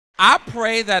I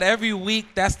pray that every week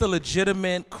that's the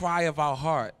legitimate cry of our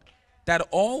heart, that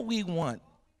all we want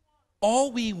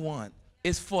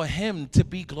is for him to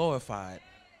be glorified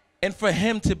and for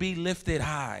him to be lifted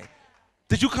high.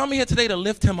 Did you come here today to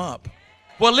lift him up?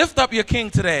 Well, lift up your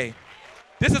king today.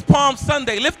 This is Palm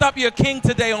Sunday. Lift up your king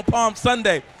today on Palm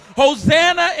Sunday.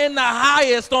 Hosanna in the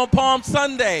highest on Palm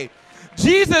Sunday.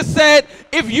 Jesus said,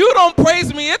 if you don't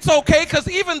praise me, it's okay, because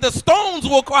even the stones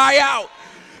will cry out.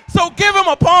 So give him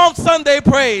a Palm Sunday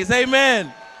praise.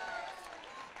 Amen.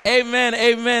 Amen,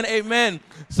 amen, amen.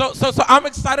 So I'm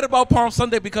excited about Palm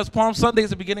Sunday because Palm Sunday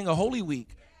is the beginning of Holy Week.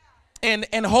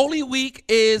 And Holy Week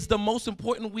is the most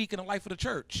important week in the life of the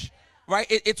church. Right?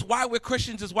 It's why we're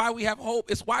Christians. It's why we have hope.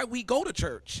 It's why we go to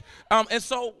church. And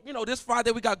so, this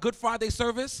Friday we got Good Friday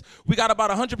service. We got about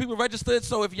 100 people registered.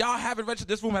 So if y'all haven't registered,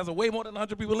 this room has way more than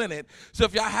 100 people in it. So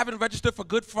if y'all haven't registered for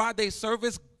Good Friday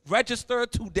service, register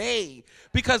today,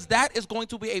 because that is going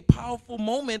to be a powerful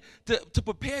moment to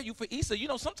prepare you for Easter.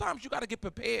 Sometimes you got to get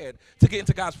prepared to get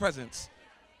into God's presence.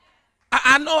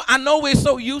 I know we're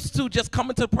so used to just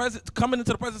coming into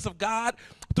the presence of God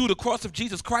through the cross of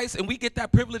Jesus Christ, and we get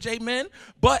that privilege, amen.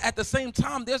 But at the same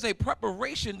time, there's a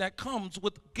preparation that comes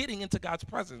with getting into God's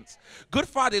presence. Good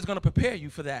Friday is going to prepare you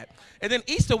for that. And then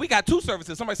Easter, we got 2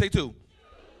 services. Somebody say 2.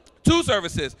 2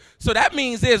 services. So that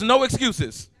means there's no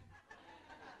excuses.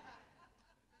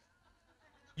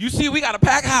 You see, we got a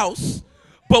packed house,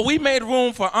 but we made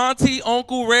room for Auntie,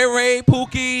 Uncle, Ray,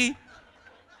 Pookie,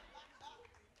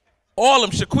 all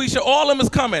of them, Shaquisha, all of them is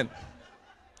coming.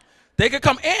 They could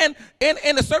come in,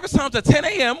 and the service times are 10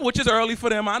 a.m., which is early for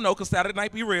them, I know, because Saturday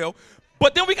night be real.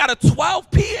 But then we got a 12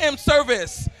 p.m.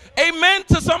 service. Amen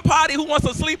to somebody who wants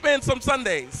to sleep in some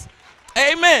Sundays.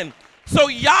 Amen. So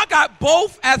y'all got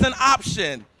both as an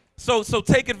option. So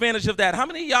take advantage of that. How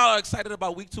many of y'all are excited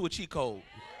about week 2 of Cheat Code?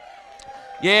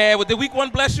 Yeah, well, did week 1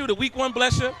 bless you? Did week 1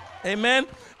 bless you? Amen.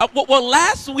 Well,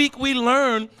 last week we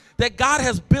learned that God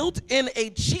has built in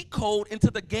a cheat code into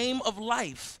the game of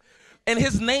life. And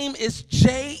his name is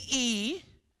JESUS.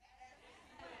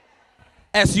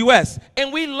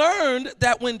 And we learned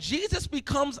that when Jesus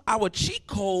becomes our cheat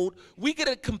code, we get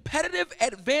a competitive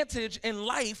advantage in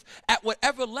life at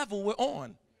whatever level we're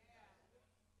on.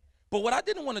 But what I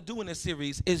didn't want to do in this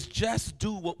series is just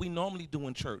do what we normally do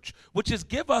in church, which is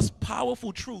give us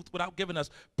powerful truth without giving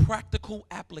us practical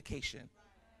application.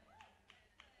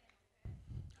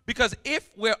 Because if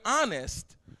we're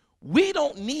honest, we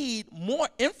don't need more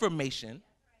information.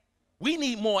 We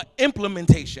need more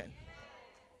implementation.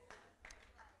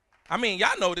 I mean,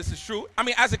 y'all know this is true. I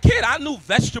mean, as a kid, I knew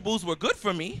vegetables were good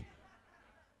for me,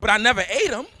 but I never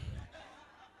ate them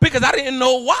because I didn't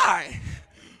know why.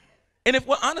 And if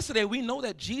we're honest today, we know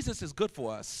that Jesus is good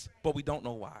for us, but we don't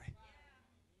know why.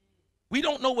 We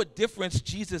don't know what difference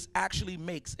Jesus actually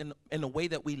makes in the way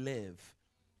that we live,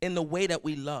 in the way that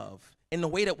we love, in the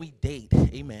way that we date,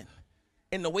 amen,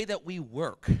 in the way that we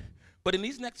work. But in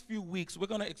these next few weeks, we're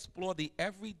going to explore the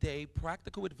everyday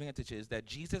practical advantages that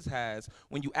Jesus has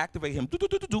when you activate him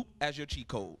as your cheat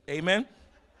code, amen?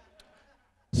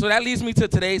 So that leads me to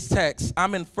today's text.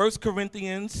 I'm in 1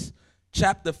 Corinthians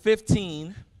chapter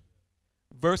 15,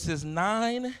 verses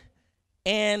 9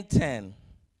 and 10.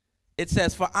 It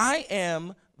says, "For I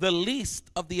am the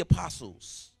least of the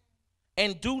apostles,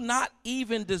 and do not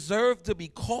even deserve to be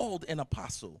called an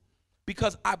apostle,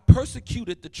 because I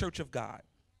persecuted the church of God.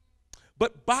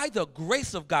 But by the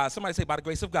grace of God," somebody say, by the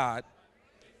grace of God,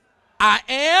 "I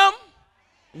am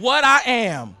what I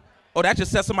am." Oh, that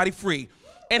just set somebody free.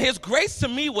 "And his grace to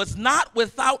me was not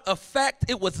without effect.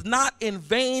 It was not in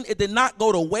vain. It did not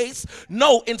go to waste.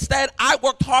 No, instead, I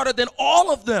worked harder than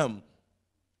all of them.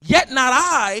 Yet not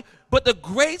I, but the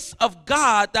grace of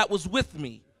God that was with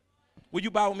me." Will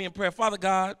you bow with me in prayer? Father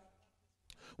God,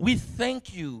 we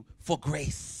thank you for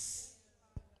grace.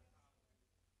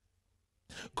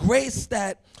 Grace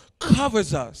that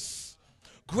covers us.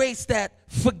 Grace that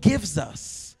forgives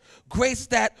us. Grace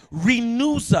that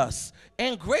renews us.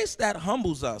 And grace that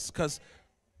humbles us. Because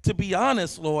to be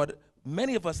honest, Lord,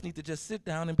 many of us need to just sit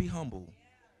down and be humble.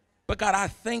 But God, I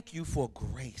thank you for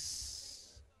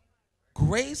grace.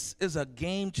 Grace is a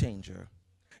game changer.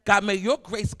 God, may your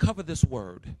grace cover this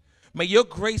word. May your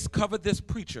grace cover this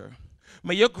preacher.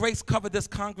 May your grace cover this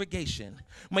congregation.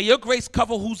 May your grace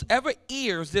cover whosever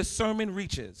ears this sermon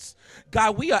reaches.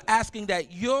 God, we are asking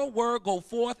that your word go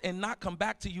forth and not come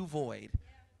back to you void.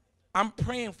 I'm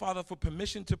praying, Father, for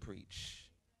permission to preach.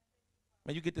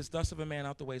 May you get this dust of a man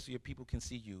out the way so your people can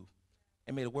see you.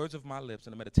 And may the words of my lips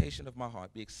and the meditation of my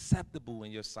heart be acceptable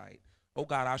in your sight. Oh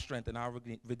God, our strength and our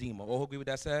Redeemer. All agree with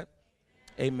that said?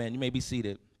 Amen. You may be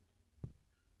seated.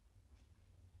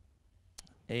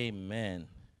 Amen.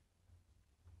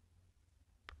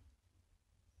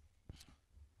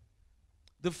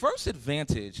 The first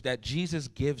advantage that Jesus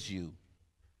gives you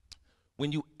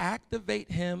when you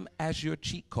activate him as your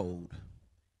cheat code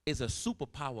is a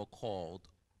superpower called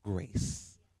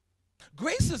grace.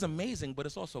 Grace is amazing, but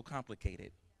it's also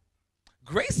complicated.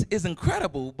 Grace is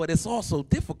incredible, but it's also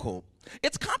difficult.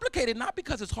 It's complicated not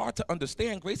because it's hard to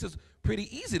understand. Grace is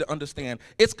pretty easy to understand.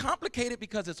 It's complicated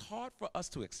because it's hard for us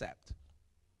to accept.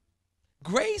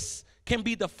 Grace can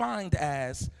be defined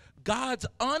as God's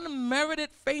unmerited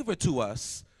favor to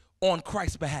us on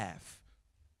Christ's behalf.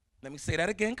 Let me say that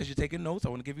again because you're taking notes. I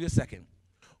want to give you a second.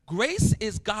 Grace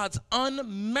is God's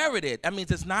unmerited. That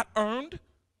means it's not earned.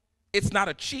 It's not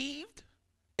achieved.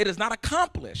 It is not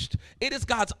accomplished. It is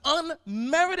God's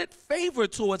unmerited favor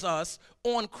towards us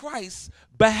on Christ's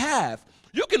behalf.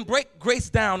 You can break grace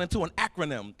down into an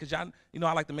acronym because I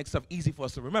like to make stuff easy for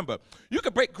us to remember. You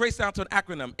can break grace down to an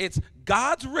acronym. It's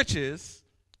God's riches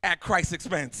at Christ's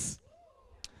expense.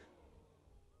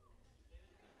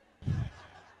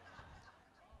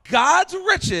 God's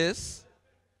riches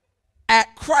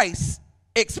at Christ's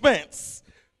expense,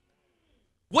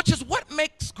 which is what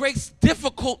makes grace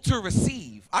difficult to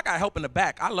receive. I got help in the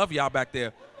back. I love y'all back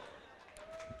there.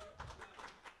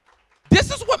 This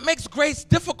is what makes grace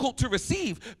difficult to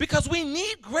receive because we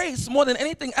need grace more than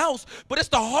anything else, but it's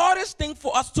the hardest thing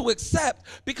for us to accept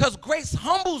because grace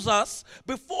humbles us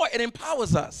before it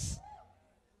empowers us.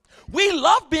 We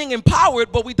love being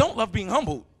empowered, but we don't love being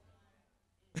humbled.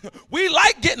 We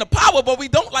like getting the power, but we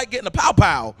don't like getting the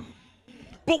pow-pow.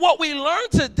 But what we learn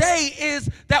today is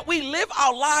that we live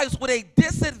our lives with a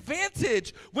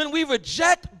disadvantage when we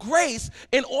reject grace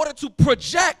in order to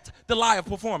project the lie of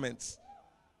performance.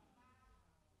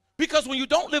 Because when you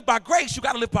don't live by grace, you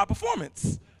got to live by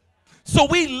performance. So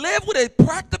we live with a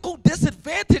practical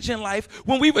disadvantage in life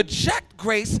when we reject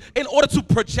grace in order to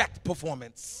project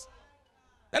performance.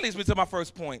 That leads me to my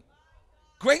first point.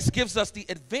 Grace gives us the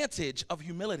advantage of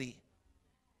humility.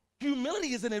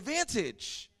 Humility is an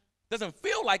advantage. Doesn't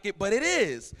feel like it, but it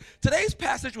is. Today's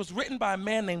passage was written by a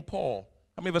man named Paul.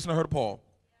 How many of us have heard of Paul?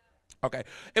 Okay.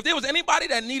 If there was anybody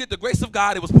that needed the grace of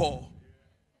God, it was Paul.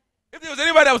 If there was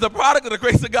anybody that was a product of the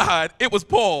grace of God, it was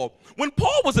Paul. When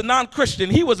Paul was a non-Christian,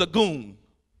 he was a goon.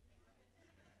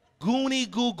 Goony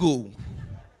goo goo.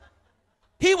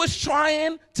 He was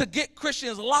trying to get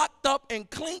Christians locked up and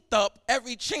cleaned up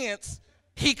every chance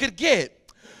he could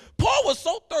get. Paul was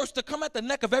so thirsty to come at the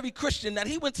neck of every Christian that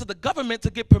he went to the government to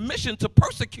get permission to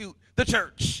persecute the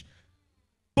church.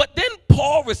 But then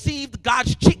Paul received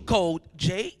God's cheat code,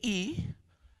 JESUS,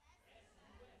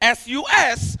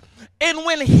 and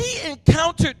when he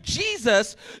encountered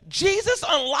Jesus, Jesus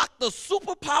unlocked the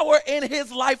superpower in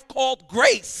his life called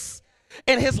grace,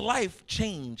 and his life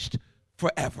changed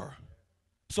forever.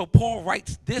 So Paul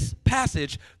writes this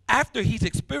passage after he's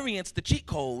experienced the cheat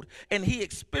code and he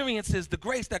experiences the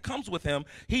grace that comes with him.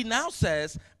 He now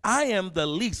says, I am the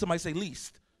least. Somebody say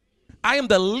least. I am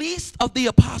the least of the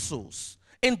apostles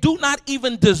and do not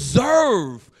even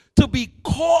deserve to be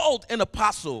called an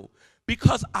apostle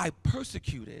because I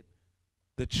persecuted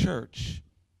the church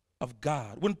of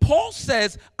God. When Paul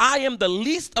says, I am the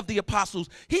least of the apostles,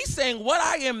 he's saying what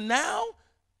I am now,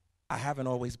 I haven't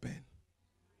always been.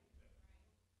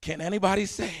 Can anybody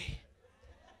say,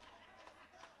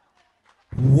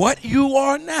 what you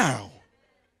are now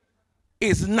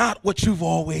is not what you've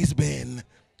always been?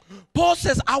 Paul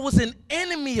says, I was an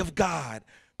enemy of God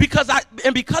because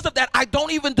of that, I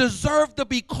don't even deserve to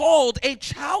be called a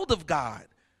child of God.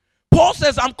 Paul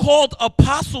says, I'm called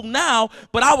apostle now,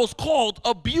 but I was called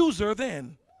abuser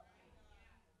then.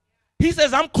 He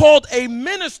says, I'm called a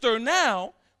minister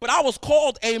now, but I was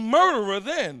called a murderer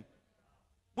then.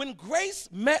 When grace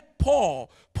met Paul,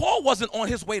 Paul wasn't on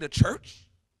his way to church.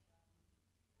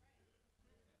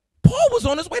 Paul was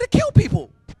on his way to kill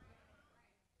people.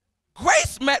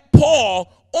 Grace met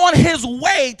Paul on his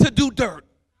way to do dirt,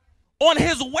 on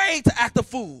his way to act a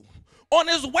fool, on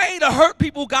his way to hurt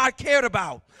people God cared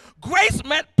about. Grace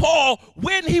met Paul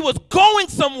when he was going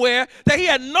somewhere that he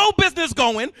had no business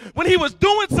going, when he was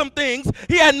doing some things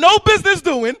he had no business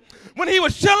doing, when he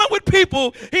was chilling with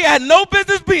people he had no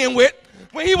business being with,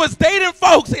 when he was dating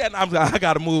folks, I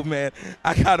got to move, man.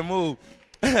 I got to move.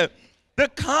 The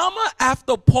comma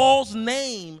after Paul's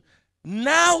name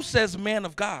now says man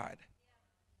of God.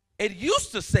 It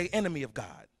used to say enemy of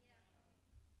God.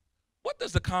 What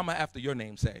does the comma after your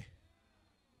name say?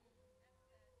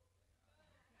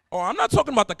 Oh, I'm not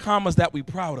talking about the commas that we're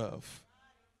proud of.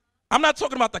 I'm not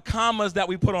talking about the commas that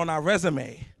we put on our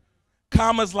resume.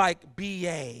 Commas like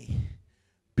BA,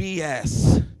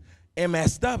 BS,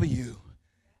 MSW.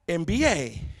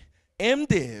 MBA,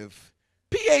 MDiv,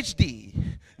 PhD,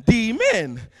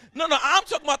 D-Min. No, I'm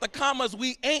talking about the commas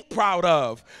we ain't proud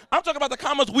of. I'm talking about the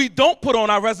commas we don't put on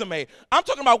our resume. I'm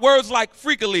talking about words like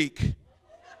freak-a-leak,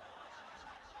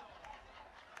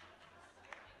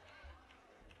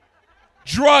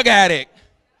 drug addict,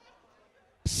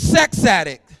 sex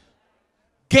addict,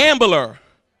 gambler,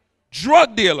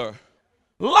 drug dealer,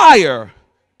 liar,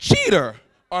 cheater,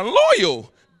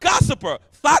 unloyal, gossiper,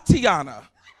 Tatiana.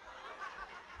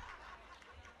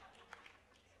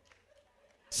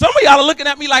 Some of y'all are looking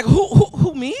at me like,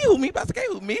 who me? Who me, Pastor K?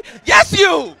 Who me? Yes,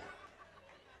 you.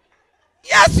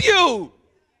 Yes, you.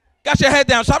 Got your head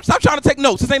down. Stop trying to take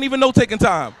notes. This ain't even note-taking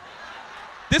time.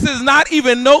 This is not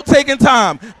even note-taking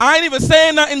time. I ain't even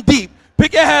saying nothing deep.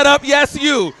 Pick your head up. Yes,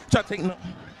 you. Try to take notes.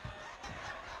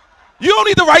 You don't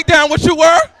need to write down what you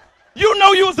were. You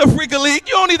know you was a freak-a-leak.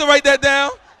 You don't need to write that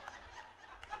down.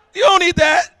 You don't need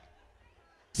that.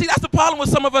 See, that's the problem with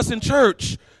some of us in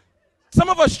church. Some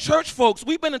of us church folks,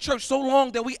 we've been in church so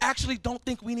long that we actually don't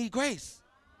think we need grace.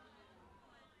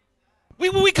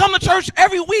 We come to church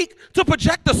every week to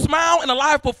project a smile and a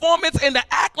live performance and to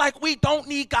act like we don't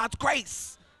need God's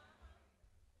grace.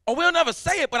 Or we'll never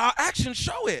say it, but our actions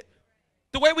show it.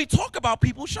 The way we talk about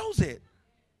people shows it.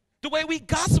 The way we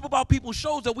gossip about people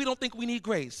shows that we don't think we need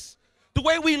grace. The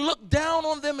way we look down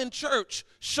on them in church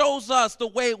shows us the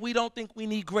way we don't think we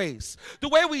need grace. The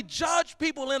way we judge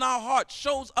people in our hearts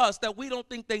shows us that we don't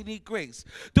think they need grace.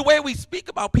 The way we speak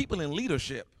about people in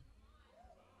leadership,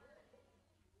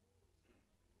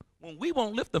 when we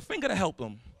won't lift a finger to help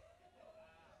them,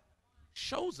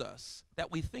 shows us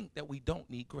that we think that we don't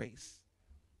need grace.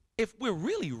 If we're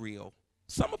really real,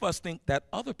 some of us think that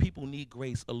other people need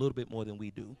grace a little bit more than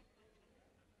we do.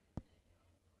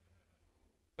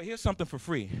 But here's something for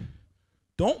free.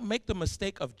 Don't make the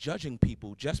mistake of judging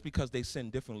people just because they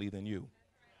sin differently than you.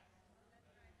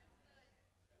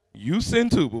 You sin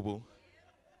too, boo-boo.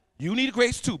 You need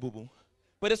grace too, boo-boo.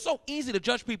 But it's so easy to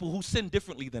judge people who sin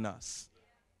differently than us.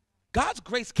 God's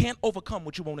grace can't overcome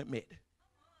what you won't admit.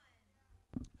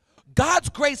 God's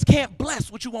grace can't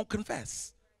bless what you won't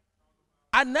confess.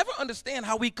 I never understand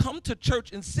how we come to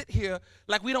church and sit here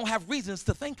like we don't have reasons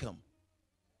to thank him.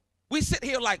 We sit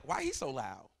here like, why he so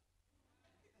loud?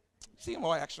 See him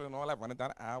all extra and all that running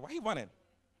down the aisle. Why he running?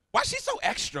 Why she so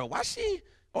extra? Why she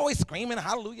always screaming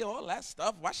hallelujah, all that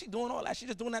stuff? Why she doing all that? She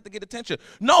just doing that to get attention.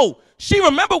 No, she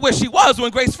remembered where she was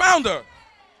when Grace found her.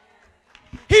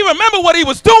 He remembered what he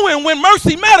was doing when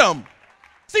mercy met him.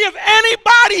 See, if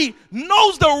anybody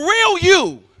knows the real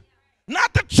you,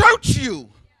 not the church you,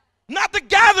 not the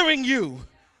gathering you,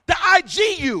 the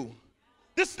IG you,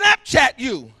 the Snapchat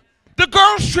you, the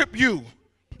girls trip you,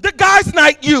 the guys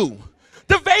night you,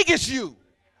 the Vegas you,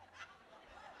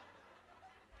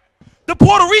 the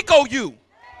Puerto Rico you,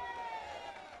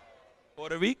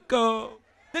 Puerto Rico,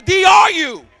 the DR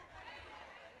you,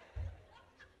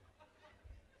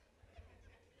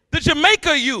 the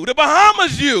Jamaica you, the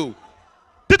Bahamas you,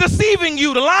 the deceiving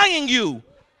you, the lying you,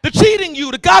 the cheating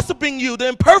you, the gossiping you, the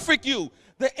imperfect you,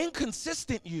 the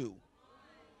inconsistent you,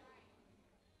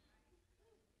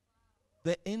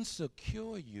 the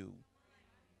insecure you,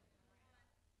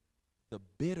 the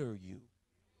bitter you.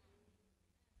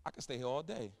 I can stay here all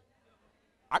day.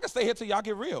 I can stay here till y'all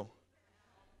get real.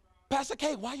 Pastor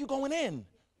K, why are you going in?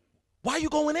 Why are you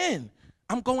going in?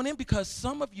 I'm going in because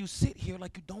some of you sit here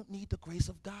like you don't need the grace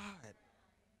of God.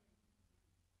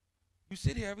 You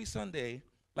sit here every Sunday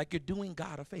like you're doing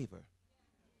God a favor.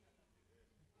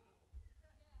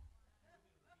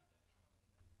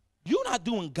 You're not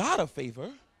doing God a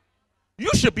favor. You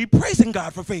should be praising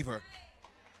God for favor.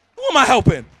 Who am I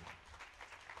helping?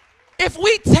 If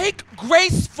we take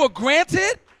grace for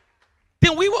granted,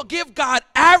 then we will give God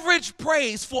average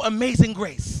praise for amazing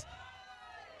grace.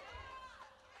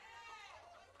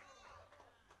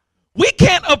 We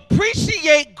can't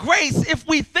appreciate grace if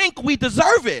we think we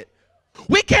deserve it.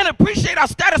 We can't appreciate our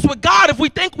status with God if we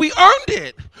think we earned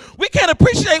it. We can't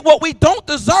appreciate what we don't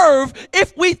deserve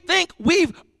if we think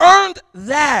we've earned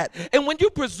that. And when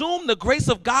you presume the grace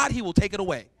of God, he will take it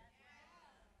away.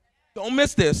 Don't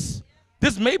miss this.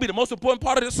 This may be the most important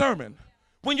part of the sermon.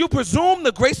 When you presume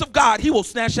the grace of God, he will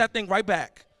snatch that thing right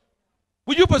back.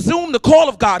 When you presume the call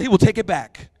of God, he will take it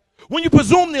back. When you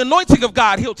presume the anointing of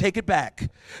God, he'll take it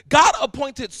back. God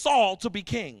appointed Saul to be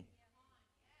king.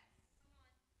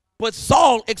 But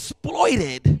Saul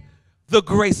exploited the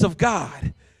grace of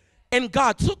God. And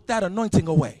God took that anointing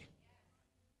away.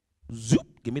 Zoop,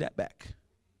 give me that back.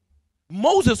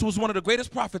 Moses was one of the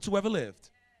greatest prophets who ever lived.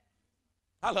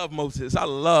 I love Moses. I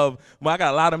got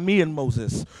a lot of me in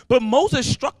Moses. But Moses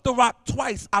struck the rock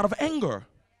twice out of anger.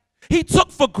 He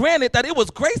took for granted that it was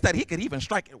grace that he could even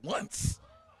strike it once.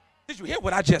 Did you hear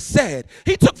what I just said?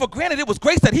 He took for granted it was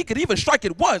grace that he could even strike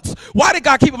it once. Why did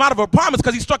God keep him out of a promise?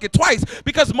 Because he struck it twice.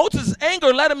 Because Moses'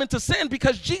 anger led him into sin,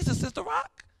 because Jesus is the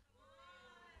rock.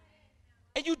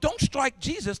 And you don't strike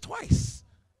Jesus twice.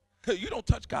 You don't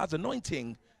touch God's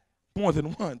anointing more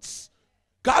than once.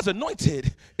 God's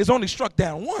anointed is only struck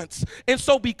down once. And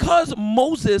so because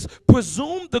Moses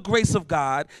presumed the grace of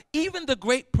God, even the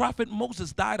great prophet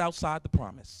Moses died outside the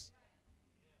promise.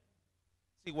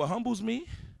 See, what humbles me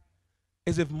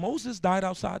is if Moses died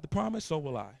outside the promise, so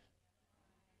will I.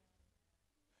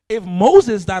 If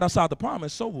Moses died outside the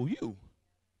promise, so will you.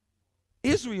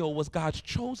 Israel was God's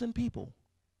chosen people,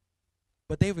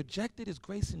 but they rejected his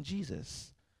grace in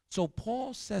Jesus. So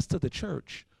Paul says to the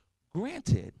church,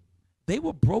 granted, they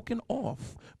were broken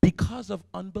off because of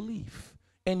unbelief.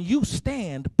 And you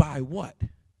stand by what?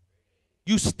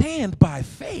 You stand by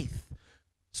faith.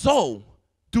 So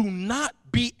do not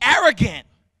be arrogant,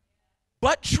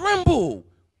 but tremble.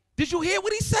 Did you hear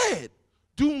what he said?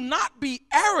 Do not be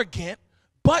arrogant,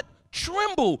 but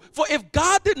tremble. For if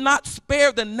God did not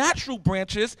spare the natural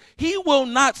branches, he will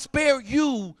not spare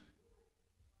you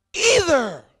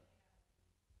either.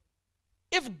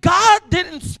 If God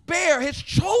didn't spare his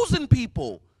chosen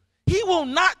people, he will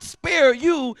not spare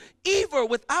you either.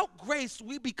 Without grace,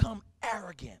 we become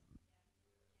arrogant.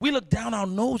 We look down our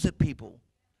nose at people.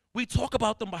 We talk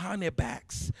about them behind their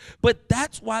backs. But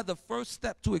that's why the first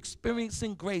step to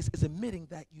experiencing grace is admitting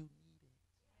that you need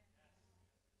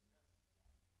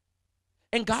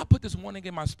it. And God put this warning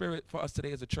in my spirit for us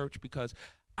today as a church, because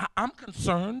I'm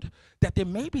concerned that there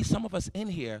may be some of us in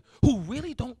here who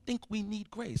really don't think we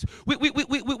need grace.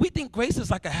 We think grace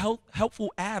is like a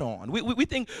helpful add-on. We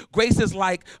think grace is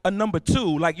like a number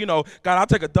two. Like, you know, God, I'll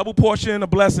take a double portion of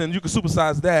blessing. You can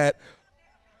supersize that.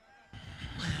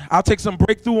 I'll take some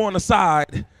breakthrough on the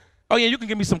side. Oh, yeah, you can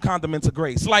give me some condiments of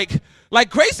grace. Like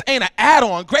grace ain't an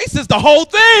add-on. Grace is the whole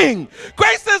thing.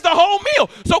 Grace is the whole meal.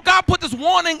 So God put this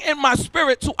warning in my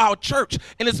spirit to our church.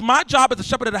 And it's my job as the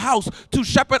shepherd of the house to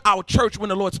shepherd our church when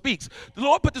the Lord speaks. The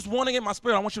Lord put this warning in my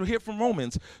spirit. I want you to hear from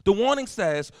Romans. The warning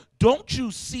says, don't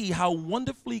you see how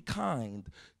wonderfully kind,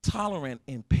 tolerant,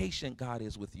 and patient God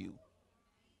is with you?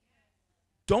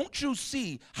 Don't you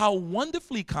see how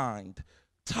wonderfully kind,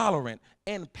 tolerant,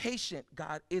 and patient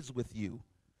God is with you?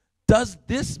 Does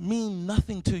this mean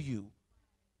nothing to you?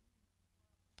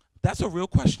 That's a real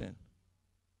question.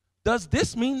 Does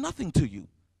this mean nothing to you?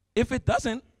 If it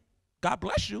doesn't, God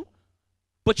bless you.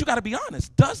 But you got to be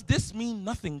honest. Does this mean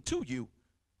nothing to you?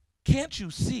 Can't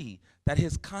you see that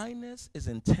his kindness is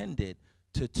intended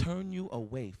to turn you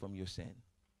away from your sin?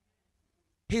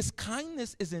 His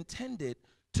kindness is intended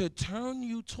to turn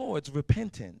you towards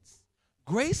repentance.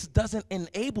 Grace doesn't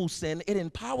enable sin. It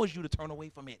empowers you to turn away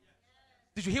from it.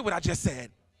 Did you hear what I just said?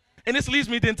 And this leads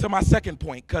me then to my second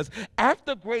point, because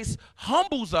after grace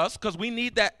humbles us, because we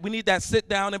need that sit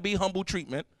down and be humble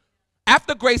treatment.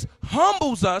 After grace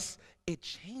humbles us, it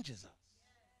changes us.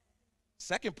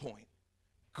 Second point,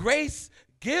 grace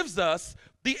gives us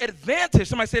the advantage.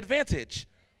 Somebody say advantage.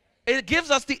 It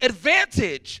gives us the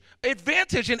advantage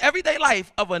in everyday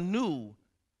life of a new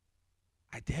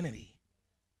identity.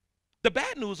 The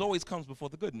bad news always comes before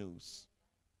the good news.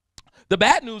 The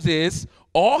bad news is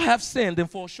all have sinned and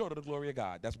fall short of the glory of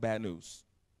God. That's bad news.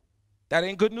 That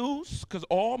ain't good news, because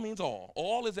all means all.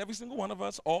 All is every single one of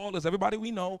us. All is everybody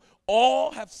we know.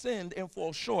 All have sinned and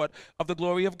fall short of the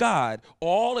glory of God.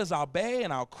 All is our bae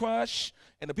and our crush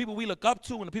and the people we look up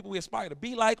to and the people we aspire to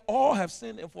be like. All have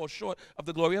sinned and fall short of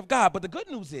the glory of God. But the good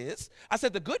news is,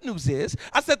 the good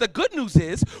news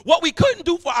is what we couldn't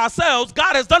do for ourselves,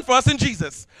 God has done for us in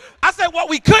Jesus. I said what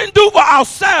we couldn't do for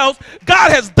ourselves,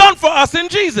 God has done for us in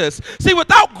Jesus. See,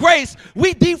 without grace,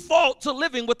 we default to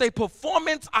living with a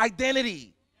performance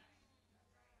identity.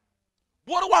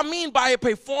 What do I mean by a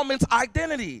performance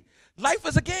identity? Life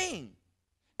is a game.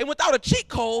 And without a cheat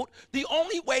code, the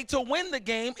only way to win the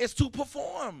game is to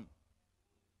perform.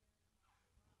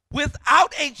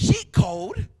 Without a cheat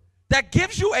code that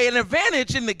gives you an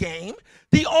advantage in the game,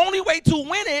 the only way to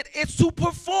win it is to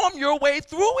perform your way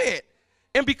through it.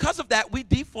 And because of that, we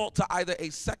default to either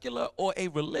a secular or a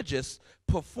religious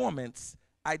performance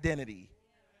identity.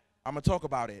 I'm going to talk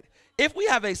about it. If we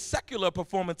have a secular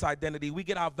performance identity, we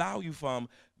get our value from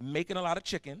making a lot of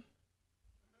chicken.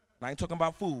 I ain't talking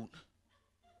about food.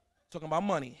 I'm talking about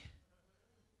money.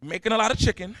 Making a lot of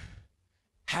chicken,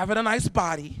 having a nice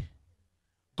body,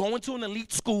 going to an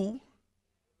elite school,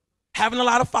 having a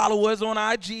lot of followers on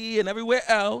IG and everywhere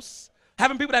else,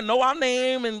 having people that know our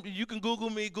name, and you can Google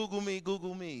me, Google me,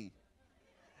 Google me.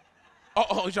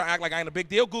 Uh-oh, you're trying to act like I ain't a big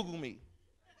deal? Google me.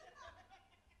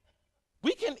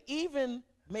 We can even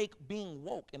make being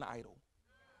woke an idol.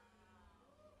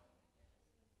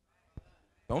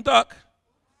 Don't duck.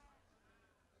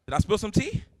 Did I spill some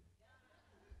tea?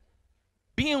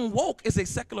 Being woke is a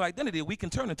secular identity we can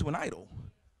turn into an idol.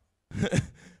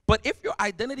 But if your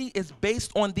identity is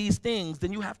based on these things,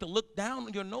 then you have to look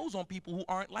down your nose on people who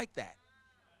aren't like that.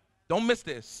 Don't miss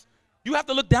this. You have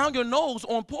to look down your nose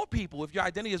on poor people if your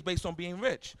identity is based on being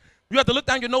rich. You have to look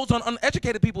down your nose on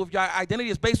uneducated people if your identity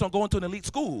is based on going to an elite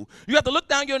school. You have to look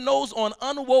down your nose on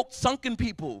unwoke, sunken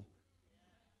people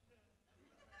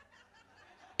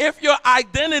if your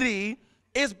identity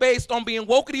is based on being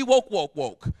wokety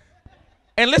woke.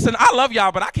 And listen, I love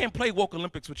y'all, but I can't play woke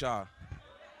Olympics with y'all.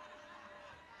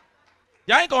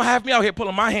 Y'all ain't gonna have me out here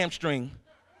pulling my hamstring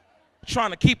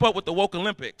trying to keep up with the woke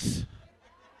Olympics.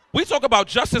 We talk about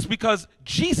justice because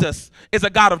Jesus is a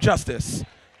God of justice.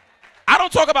 I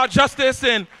don't talk about justice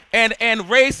and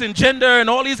race and gender and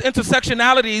all these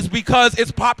intersectionalities because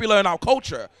it's popular in our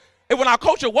culture. And when our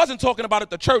culture wasn't talking about it,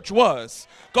 the church was.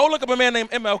 Go look up a man named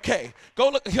MLK. Go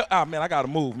look. Ah, man, I gotta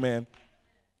move, man.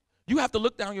 You have to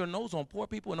look down your nose on poor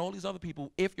people and all these other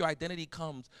people if your identity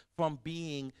comes from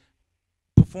being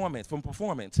performance.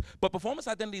 But performance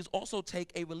identities also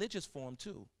take a religious form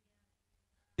too.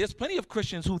 There's plenty of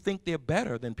Christians who think they're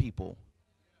better than people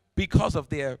because of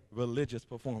their religious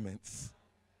performance.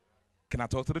 Can I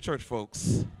talk to the church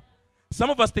folks? Some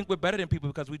of us think we're better than people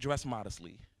because we dress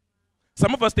modestly.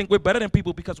 Some of us think we're better than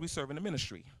people because we serve in the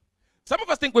ministry. Some of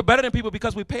us think we're better than people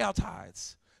because we pay our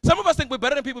tithes. Some of us think we're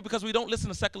better than people because we don't listen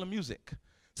to secular music.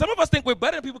 Some of us think we're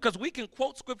better than people because we can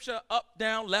quote scripture up,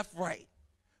 down, left, right.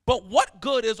 But what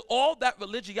good is all that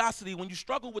religiosity when you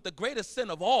struggle with the greatest sin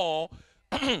of all,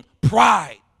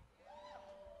 pride?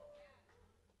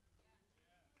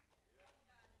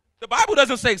 The Bible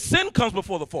doesn't say sin comes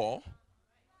before the fall.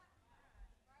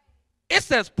 It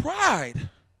says pride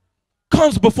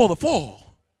comes before the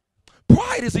fall.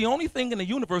 Pride is the only thing in the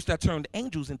universe that turned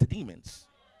angels into demons.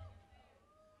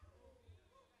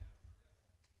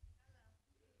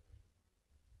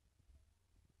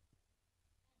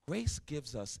 Grace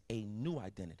gives us a new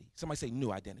identity. Somebody say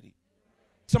new identity.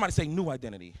 Somebody say new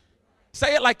identity.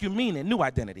 Say it like you mean it, new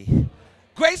identity.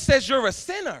 Grace says you're a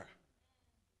sinner.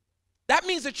 That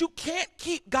means that you can't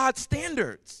keep God's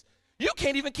standards. You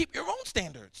can't even keep your own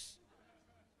standards.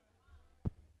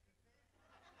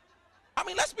 I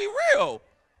mean, let's be real.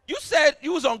 You said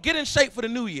you was on get in shape for the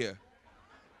new year.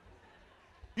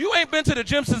 You ain't been to the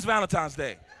gym since Valentine's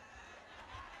Day.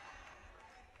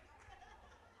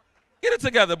 Get it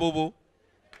together, boo-boo.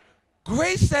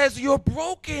 Grace says you're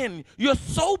broken. You're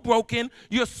so broken.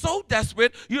 You're so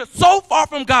desperate. You're so far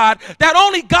from God that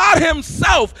only God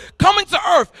himself coming to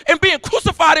earth and being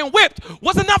crucified and whipped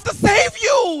was enough to save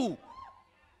you.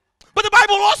 But the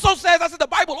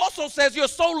Bible also says you're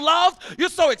so loved, you're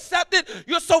so accepted,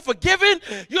 you're so forgiven,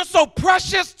 you're so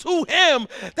precious to him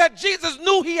that Jesus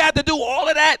knew he had to do all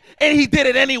of that and he did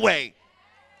it anyway.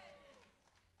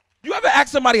 You ever ask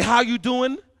somebody how you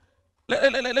doing?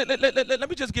 Let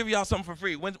me just give y'all something for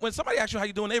free. When somebody asks you how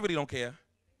you doing, they really don't care.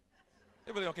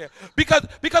 They really don't care. Because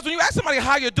when you ask somebody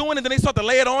how you're doing and then they start to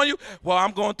lay it on you, well,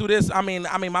 I'm going through this. I mean,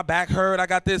 my back hurt. I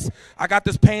got this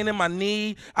pain in my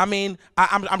knee.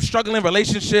 I'm struggling in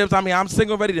relationships. I'm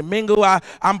single, ready to mingle.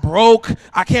 I'm broke.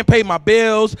 I can't pay my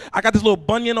bills. I got this little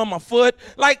bunion on my foot.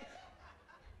 Like,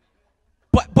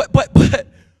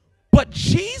 but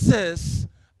Jesus,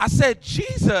 I said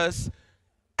Jesus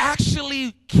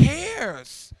actually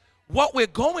cares what we're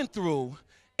going through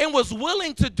and was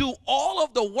willing to do all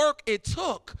of the work it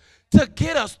took to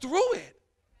get us through it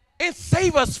and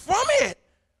save us from it.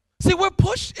 See, we're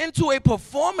pushed into a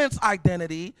performance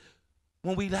identity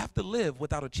when we have to live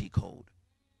without a cheat code.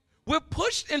 We're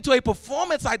pushed into a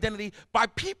performance identity by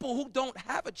people who don't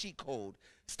have a cheat code.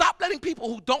 Stop letting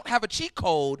people who don't have a cheat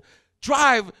code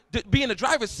be in the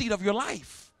driver's seat of your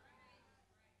life.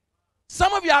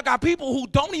 Some of y'all got people who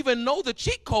don't even know the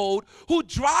cheat code who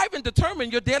drive and determine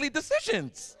your daily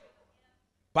decisions.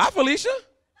 Bye, Felicia.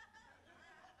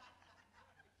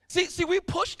 See, we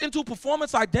pushed into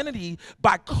performance identity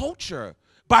by culture,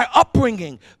 by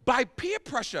upbringing, by peer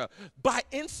pressure, by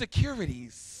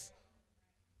insecurities,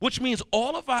 which means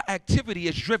all of our activity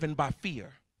is driven by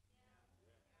fear.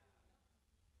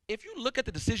 If you look at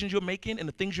the decisions you're making and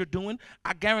the things you're doing,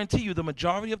 I guarantee you the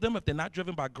majority of them, if they're not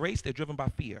driven by grace, they're driven by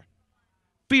fear.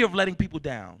 Fear of letting people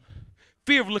down.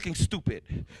 Fear of looking stupid.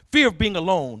 Fear of being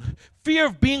alone. Fear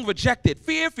of being rejected.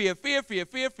 Fear.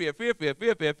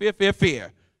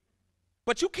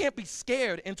 But you can't be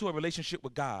scared into a relationship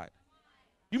with God.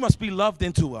 You must be loved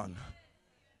into one.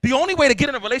 The only way to get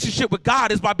in a relationship with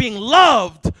God is by being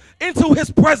loved into his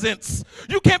presence.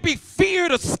 You can't be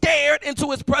feared or scared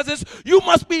into his presence. You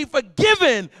must be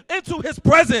forgiven into his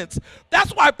presence.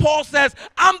 That's why Paul says,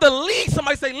 I'm the least.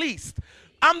 Somebody say least.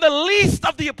 I'm the least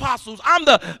of the apostles. I'm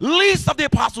the least of the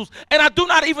apostles. And I do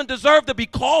not even deserve to be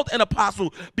called an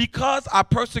apostle because I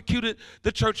persecuted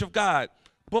the church of God.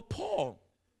 But Paul,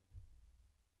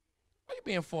 why are you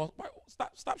being false?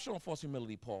 Stop showing false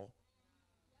humility, Paul.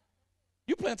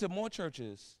 You planted more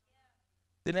churches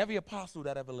than every apostle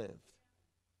that ever lived.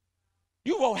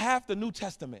 You wrote half the New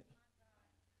Testament.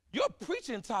 Your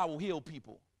preaching style will heal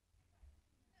people.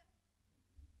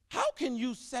 How can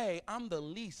you say I'm the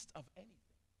least of anything?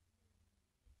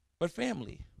 But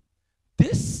family,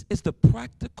 this is the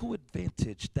practical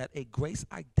advantage that a grace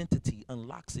identity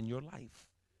unlocks in your life.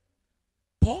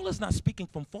 Paul is not speaking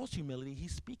from false humility,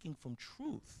 he's speaking from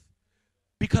truth.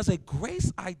 Because a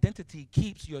grace identity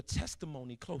keeps your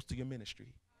testimony close to your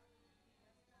ministry.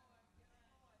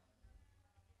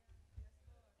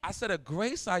 I said a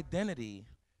grace identity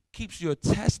keeps your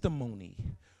testimony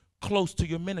close to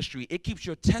your ministry. It keeps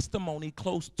your testimony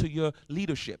close to your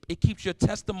leadership. It keeps your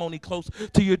testimony close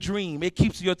to your dream. It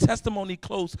keeps your testimony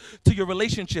close to your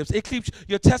relationships. It keeps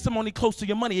your testimony close to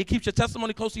your money. It keeps your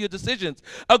testimony close to your decisions.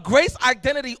 A grace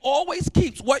identity always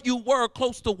keeps what you were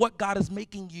close to what God is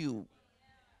making you.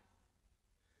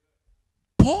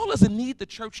 Paul doesn't need the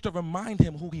church to remind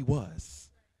him who he was.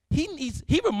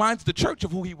 He reminds the church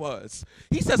of who he was.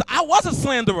 He says, I was a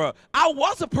slanderer. I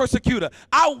was a persecutor.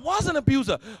 I was an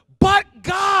abuser. But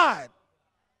God.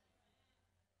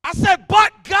 I said,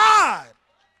 but God.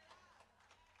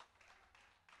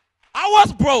 I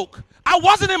was broke. I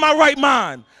wasn't in my right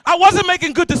mind. I wasn't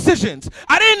making good decisions.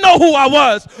 I didn't know who I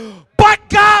was. But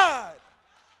God.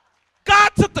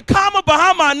 God took the comma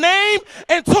behind my name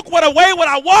and took away what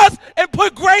I was and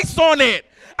put grace on it.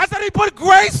 I said he put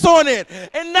grace on it.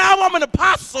 And now I'm an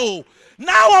apostle.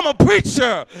 Now I'm a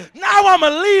preacher. Now I'm a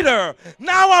leader.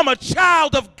 Now I'm a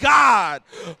child of God.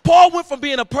 Paul went from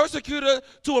being a persecutor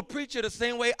to a preacher the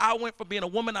same way I went from being a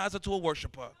womanizer to a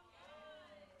worshiper.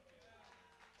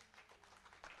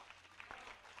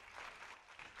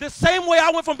 The same way I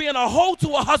went from being a hoe to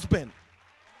a husband.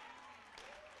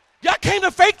 Y'all came to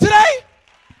fake today?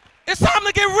 It's time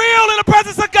to get real in the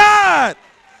presence of God.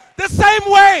 The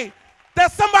same way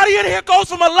that somebody in here goes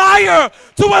from a liar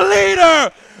to a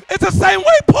leader. It's the same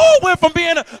way Paul went from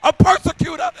being a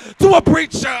persecutor to a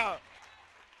preacher.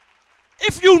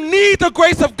 If you need the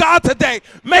grace of God today,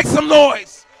 make some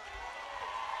noise.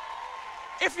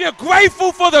 If you're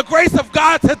grateful for the grace of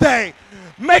God today,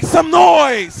 make some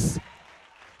noise.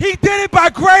 He did it by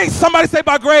grace. Somebody say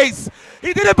by grace.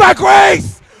 He did it by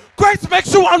grace. Grace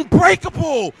makes you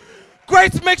unbreakable.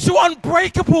 Grace makes you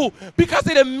unbreakable because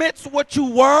it admits what you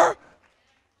were,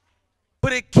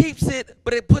 but it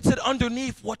puts it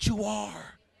underneath what you are.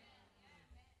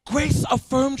 Grace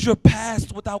affirms your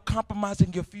past without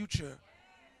compromising your future.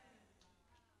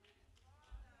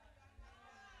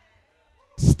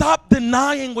 Stop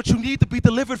denying what you need to be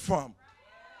delivered from.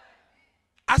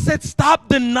 I said stop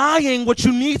denying what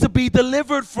you need to be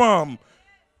delivered from.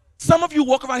 Some of you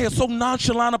walk around here so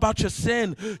nonchalant about your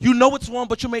sin. You know it's wrong,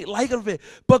 but you make light of it.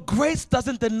 But grace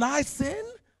doesn't deny sin.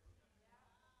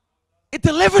 It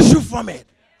delivers you from it.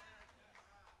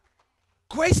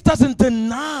 Grace doesn't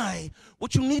deny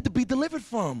what you need to be delivered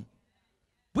from.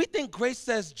 We think grace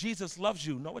says Jesus loves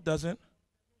you. No, it doesn't.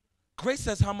 Grace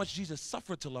says how much Jesus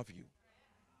suffered to love you.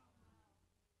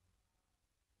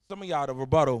 Some of y'all, the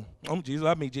rebuttal. Oh, Jesus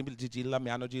love me. Jesus love me.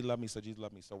 I know Jesus love me, so Jesus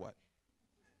love me. So what?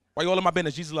 Why you all in my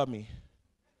business? Jesus love me.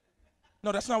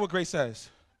 No, that's not what grace says.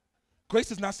 Grace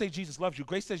does not say Jesus loves you.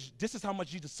 Grace says this is how much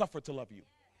Jesus suffered to love you.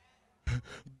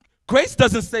 Grace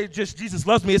doesn't say just Jesus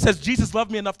loves me. It says Jesus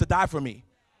loved me enough to die for me.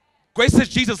 Grace says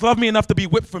Jesus loved me enough to be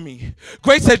whipped for me.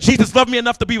 Grace said Jesus loved me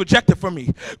enough to be rejected for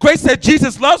me. Grace said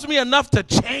Jesus loves me enough to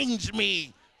change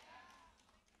me.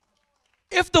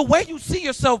 If the way you see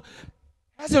yourself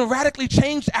hasn't radically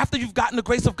changed after you've gotten the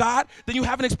grace of God, then you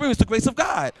haven't experienced the grace of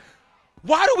God.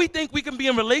 Why do we think we can be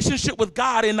in relationship with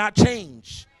God and not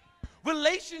change?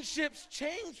 Relationships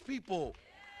change people.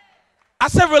 I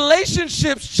said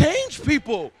relationships change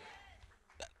people.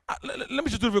 Let me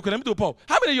just do it real quick. Let me do a poll.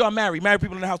 How many of you are married? Married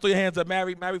people in the house, throw your hands up.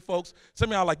 Married folks. Some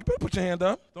of y'all are like, you better put your hand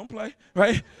up. Don't play,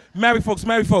 right? Married folks.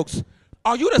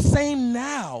 Are you the same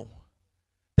now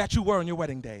that you were on your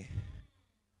wedding day?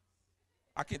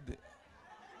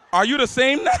 Are you the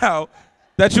same now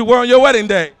that you were on your wedding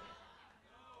day?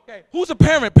 Okay, who's a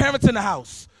parent? Parents in the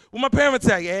house. When my parents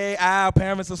say, hey,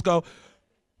 parents, let's go.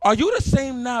 Are you the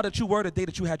same now that you were the day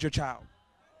that you had your child?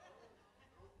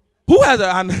 Who has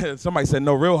a, somebody said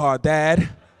no real hard, Dad.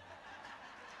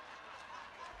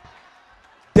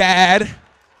 Dad.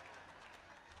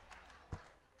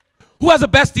 Who has a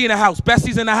bestie in the house?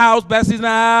 Bestie's in the house, bestie's in the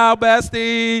house,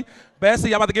 bestie. Bestie,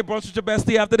 I'm about to get brunch with your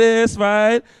bestie after this,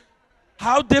 right?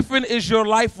 How different is your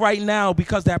life right now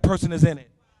because that person is in it?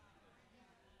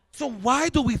 So why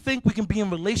do we think we can be in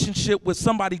relationship with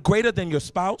somebody greater than your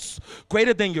spouse,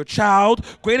 greater than your child,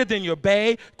 greater than your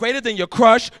bae, greater than your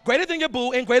crush, greater than your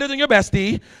boo, and greater than your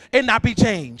bestie, and not be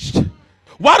changed?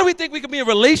 Why do we think we can be in a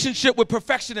relationship with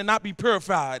perfection and not be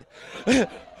purified?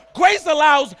 Grace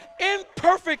allows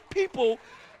imperfect people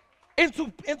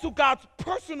into God's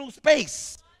personal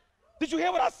space. Did you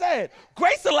hear what I said?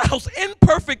 Grace allows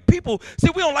imperfect people. See,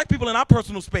 we don't like people in our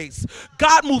personal space.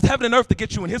 God moved heaven and earth to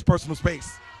get you in his personal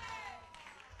space.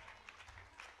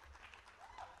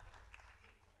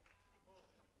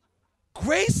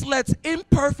 Grace lets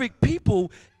imperfect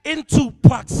people into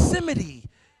proximity,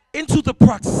 into the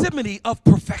proximity of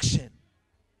perfection.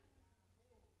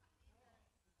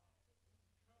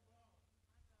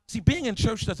 See, being in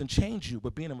church doesn't change you,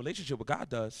 but being in a relationship with God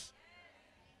does.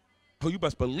 Oh, you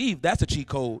must believe that's a cheat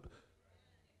code.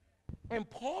 And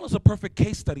Paul is a perfect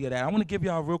case study of that. I want to give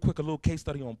y'all real quick a little case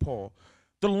study on Paul.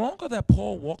 The longer that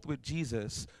Paul walked with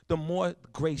Jesus, the more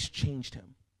grace changed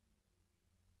him.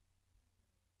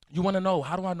 You want to know,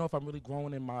 how do I know if I'm really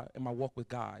growing in my walk with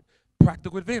God?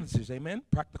 Practical advantages, amen?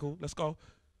 Practical, let's go.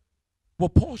 Well,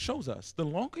 Paul shows us, the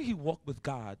longer he walked with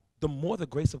God, the more the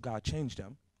grace of God changed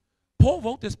him. Paul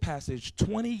wrote this passage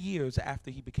 20 years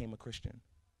after he became a Christian.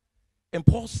 And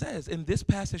Paul says in this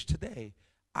passage today,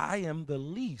 I am the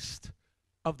least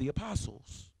of the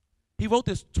apostles. He wrote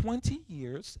this 20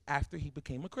 years after he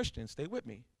became a Christian. Stay with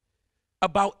me.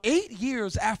 About 8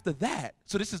 years after that,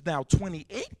 so this is now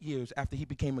 28 years after he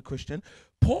became a Christian,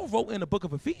 Paul wrote in the book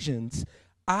of Ephesians,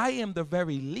 I am the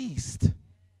very least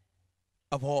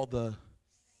of all the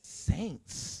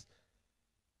saints.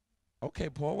 Okay,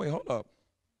 Paul, wait, hold up.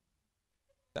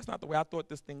 That's not the way I thought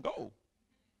this thing go.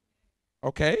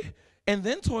 Okay? And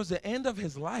then towards the end of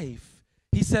his life,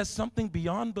 he says something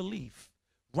beyond belief.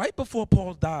 Right before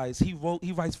Paul dies, he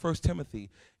writes 1 Timothy.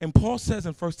 And Paul says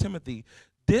in 1 Timothy,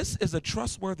 this is a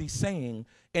trustworthy saying,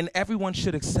 and everyone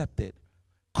should accept it.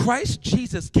 Christ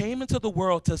Jesus came into the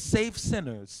world to save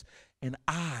sinners, and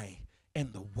I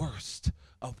am the worst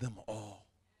of them all.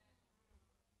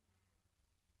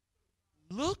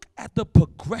 Look at the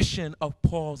progression of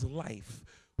Paul's life.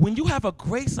 When you have a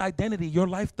grace identity, your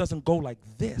life doesn't go like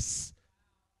this.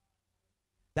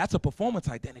 That's a performance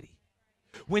identity.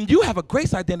 When you have a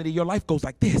grace identity, your life goes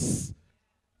like this.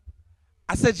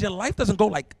 I said your life doesn't go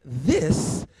like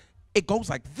this, it goes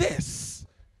like this.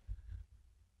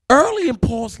 Early in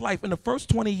Paul's life, in the first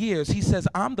 20 years, he says,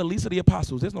 I'm the least of the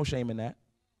apostles. There's no shame in that.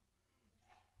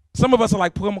 Some of us are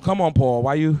like, come on, Paul,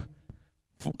 why you,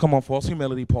 come on, false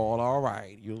humility, Paul, all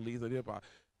right, you're the least of the apostles.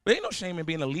 There ain't no shame in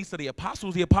being the least of the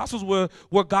apostles. The apostles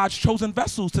were God's chosen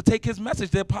vessels to take his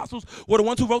message. The apostles were the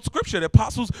ones who wrote scripture. The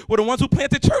apostles were the ones who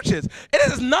planted churches.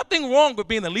 It is nothing wrong with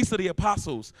being the least of the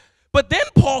apostles. But then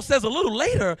Paul says a little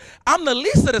later, I'm the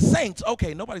least of the saints.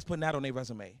 Okay, nobody's putting that on their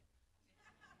resume.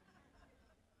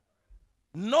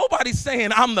 Nobody's saying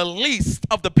I'm the least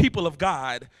of the people of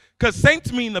God, because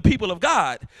saints mean the people of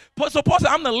God. So Paul said,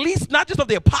 I'm the least, not just of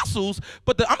the apostles,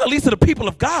 but I'm the least of the people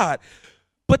of God.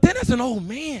 But then as an old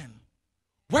man,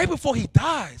 right before he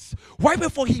dies, right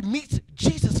before he meets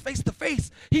Jesus face to face,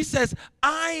 he says,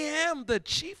 I am the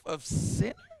chief of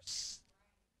sinners.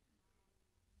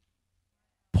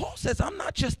 Paul says, I'm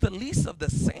not just the least of the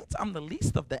saints, I'm the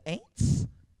least of the ain'ts.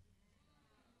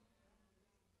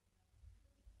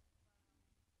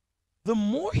 The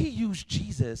more he used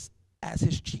Jesus as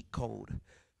his cheat code,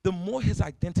 the more his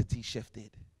identity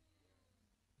shifted.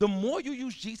 The more you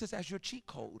use Jesus as your cheat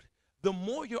code, the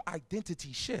more your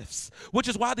identity shifts, which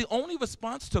is why the only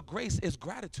response to grace is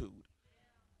gratitude.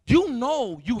 You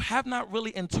know you have not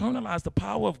really internalized the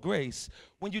power of grace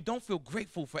when you don't feel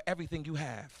grateful for everything you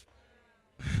have.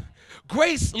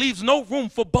 Grace leaves no room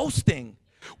for boasting.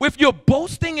 If you're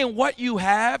boasting in what you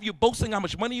have, you're boasting how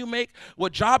much money you make,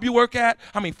 what job you work at,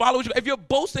 how many followers you have. If you're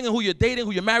boasting in who you're dating,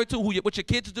 who you're married to, what your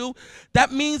kids do,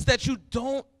 that means that you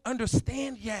don't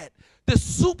understand yet the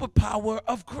superpower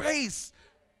of grace.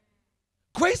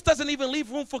 Grace doesn't even leave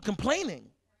room for complaining.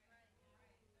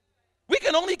 We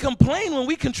can only complain when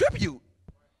we contribute.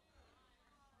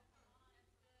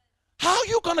 How are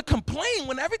you going to complain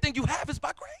when everything you have is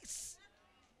by grace?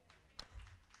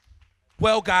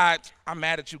 Well, God, I'm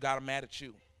mad at you. God, I'm mad at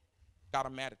you. God,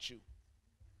 I'm mad at you.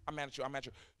 I'm mad at you. I'm mad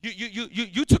at you.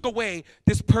 You took away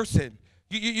this person.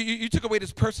 You took away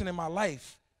this person in my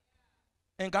life.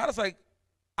 And God is like,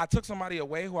 I took somebody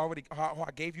away who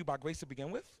I gave you by grace to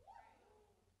begin with?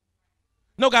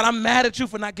 No, God, I'm mad at you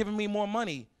for not giving me more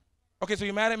money. Okay, so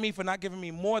you're mad at me for not giving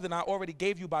me more than I already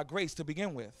gave you by grace to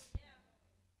begin with.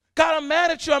 God, I'm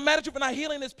mad at you. I'm mad at you for not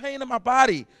healing this pain in my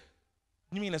body.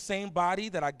 You mean the same body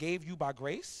that I gave you by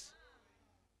grace?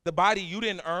 The body you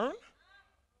didn't earn?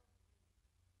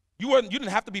 You didn't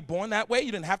have to be born that way.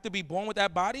 You didn't have to be born with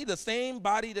that body. The same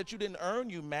body that you didn't earn,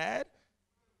 you mad?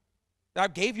 That I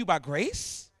gave you by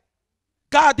grace?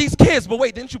 God, these kids, but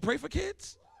wait, didn't you pray for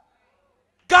kids?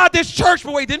 God, this church,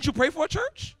 but wait, didn't you pray for a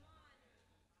church?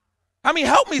 I mean,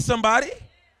 help me, somebody.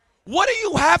 What do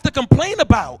you have to complain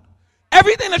about?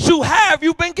 Everything that you have,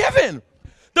 you've been given.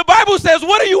 The Bible says,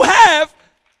 what do you have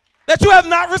that you have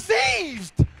not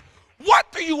received?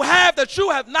 What do you have that you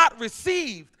have not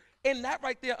received? And that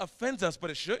right there offends us, but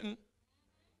it shouldn't.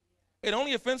 It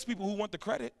only offends people who want the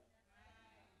credit.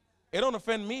 It don't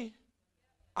offend me.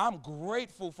 I'm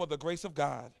grateful for the grace of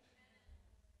God.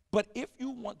 But if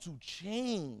you want to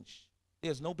change,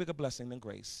 there's no bigger blessing than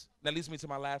grace. That leads me to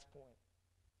my last point.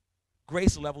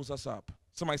 Grace levels us up.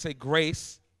 Somebody say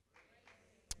grace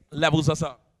levels us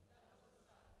up.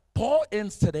 Paul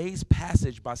ends today's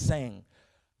passage by saying,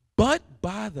 but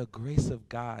by the grace of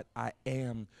God, I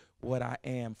am what I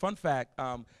am. Fun fact,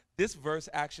 this verse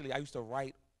actually I used to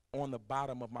write on the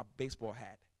bottom of my baseball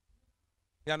hat.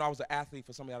 Yeah, I know I was an athlete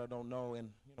for some of y'all that don't know,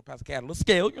 and Pastor Cat, a little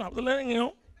scale, I was a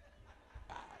little,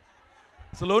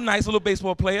 it's a little nice, little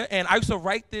baseball player, and I used to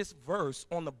write this verse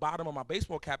on the bottom of my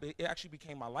baseball cap. It actually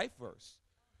became my life verse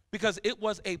because it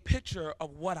was a picture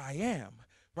of what I am.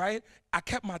 Right? I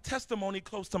kept my testimony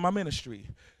close to my ministry.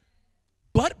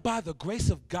 But by the grace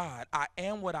of God, I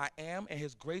am what I am, and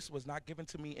his grace was not given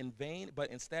to me in vain,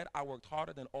 but instead I worked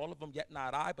harder than all of them, yet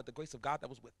not I, but the grace of God that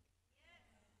was with me.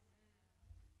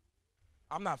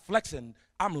 I'm not flexing,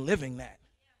 I'm living that.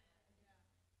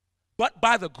 But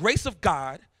by the grace of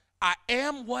God, I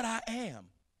am what I am.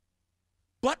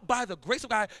 But by the grace of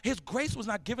God, his grace was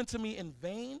not given to me in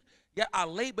vain, yet I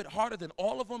labored harder than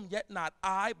all of them, yet not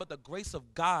I, but the grace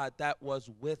of God that was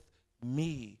with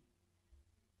me.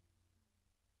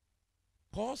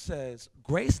 Paul says,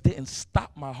 grace didn't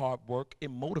stop my hard work, it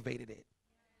motivated it.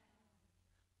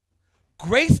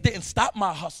 Grace didn't stop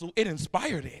my hustle, it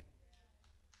inspired it.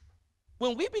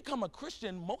 When we become a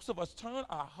Christian, most of us turn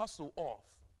our hustle off.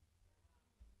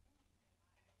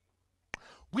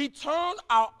 We turn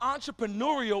our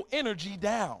entrepreneurial energy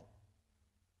down.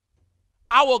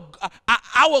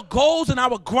 Our goals and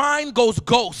our grind goes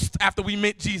ghost after we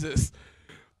meet Jesus.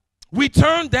 We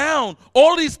turn down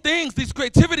all these things, these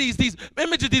creativities, these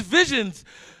images, these visions,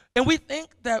 and we think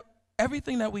that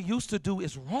everything that we used to do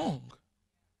is wrong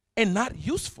and not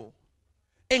useful.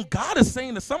 And God is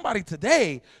saying to somebody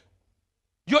today,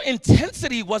 your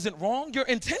intensity wasn't wrong, your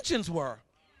intentions were.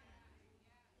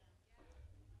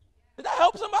 Did that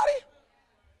help somebody?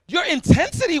 Your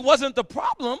intensity wasn't the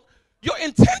problem. Your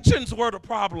intentions were the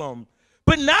problem.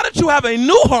 But now that you have a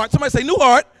new heart, somebody say new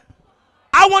heart,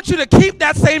 I want you to keep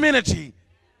that same energy.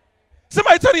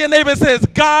 Somebody turn to your neighbor and says,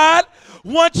 God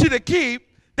wants you to keep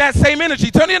that same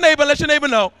energy. Turn to your neighbor and let your neighbor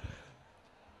know.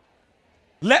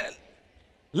 Let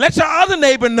your other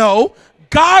neighbor know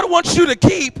God wants you to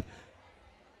keep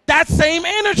that same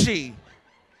energy.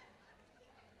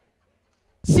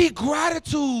 See,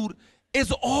 gratitude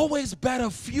is always better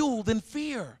fuel than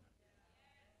fear.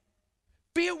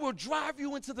 Fear will drive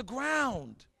you into the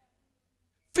ground.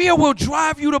 Fear will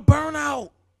drive you to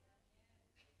burnout.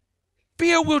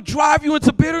 Fear will drive you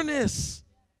into bitterness.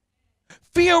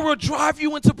 Fear will drive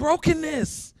you into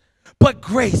brokenness. But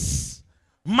grace,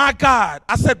 my God,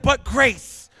 I said, but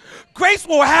grace. Grace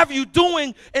will have you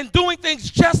doing things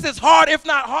just as hard, if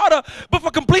not harder, but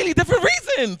for completely different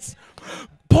reasons.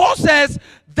 Paul says,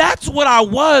 that's what I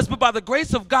was, but by the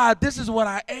grace of God, this is what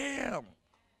I am.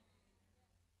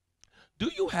 Do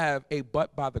you have a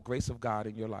but by the grace of God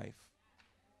in your life?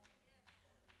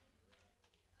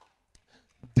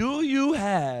 Do you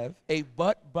have a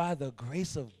but by the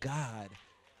grace of God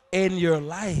in your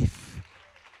life?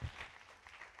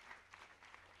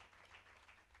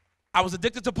 I was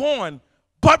addicted to porn,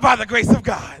 but by the grace of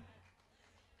God.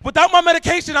 Without my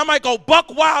medication, I might go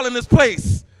buck wild in this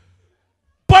place,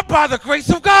 but by the grace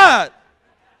of God.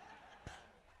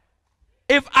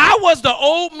 If I was the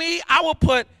old me, I would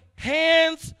put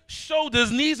hands,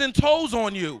 shoulders, knees, and toes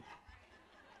on you.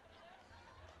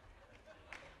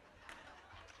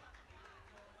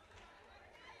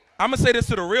 I'm going to say this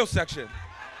to the real section.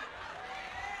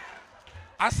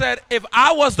 I said, if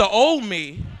I was the old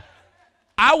me,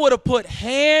 I would have put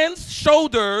hands,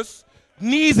 shoulders,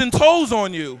 knees, and toes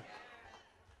on you.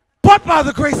 But by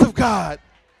the grace of God.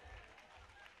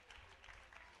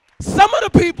 Some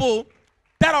of the people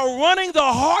that are running the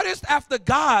hardest after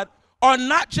God are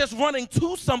not just running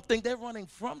to something, they're running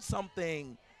from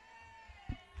something.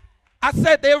 I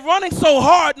said they're running so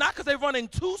hard, not because they're running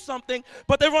to something,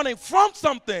 but they're running from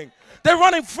something. They're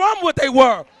running from what they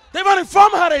were. They're running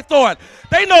from how they thought.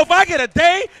 They know if I get a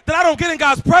day that I don't get in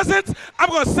God's presence, I'm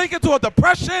going to sink into a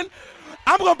depression.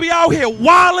 I'm going to be out here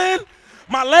wilding.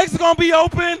 My legs are going to be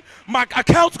open. My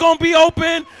account's going to be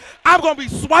open. I'm going to be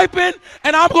swiping,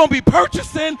 and I'm going to be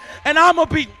purchasing, and I'm going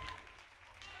to be...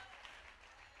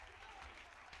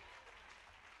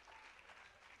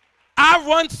 I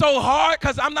run so hard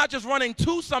because I'm not just running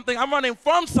to something, I'm running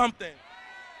from something.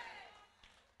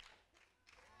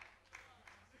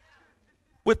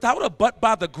 Without a but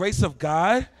by the grace of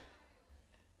God,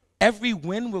 every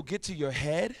win will get to your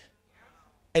head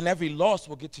and every loss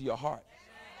will get to your heart.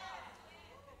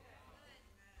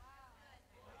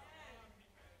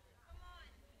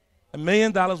 $1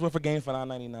 million worth of gain for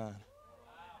 $9.99.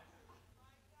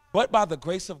 But by the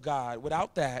grace of God,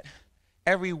 without that,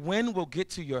 every win will get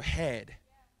to your head.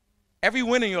 Every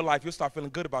win in your life, you'll start feeling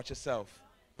good about yourself.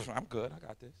 I'm good. I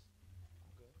got this.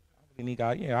 I really need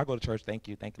God. Yeah, I go to church. Thank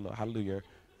you, Lord. Hallelujah.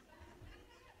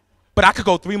 But I could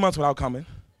go 3 months without coming.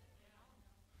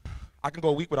 I can go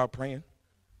a week without praying.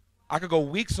 I could go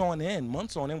weeks on end,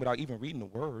 months on end without even reading the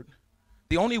word.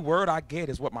 The only word I get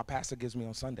is what my pastor gives me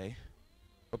on Sunday.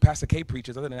 But Pastor K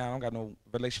preaches. Other than that, I don't got no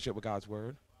relationship with God's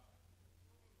word.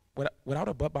 Without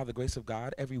a but by the grace of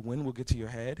God, every win will get to your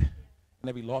head and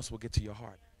every loss will get to your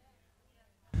heart.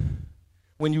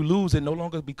 When you lose, it no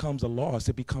longer becomes a loss,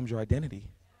 it becomes your identity.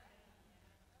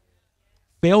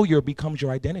 Failure becomes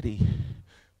your identity.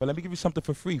 But let me give you something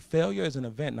for free. Failure is an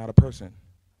event, not a person.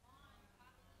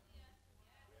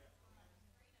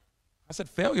 I said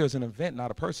failure is an event,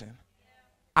 not a person.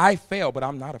 I fail, but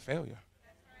I'm not a failure.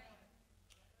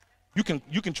 You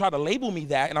can try to label me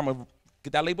that, and I'm going to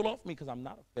get that label off me because I'm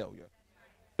not a failure.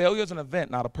 Failure is an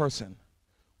event, not a person.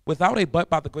 Without a but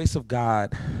by the grace of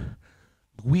God,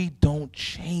 we don't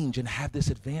change and have this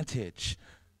advantage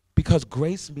because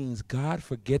grace means God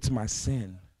forgets my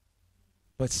sin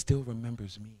but still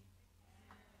remembers me.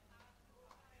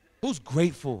 Who's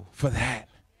grateful for that?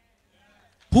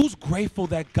 Who's grateful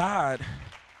that God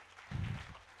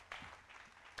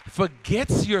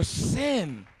forgets your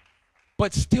sin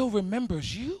but still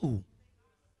remembers you?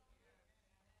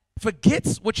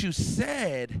 Forgets what you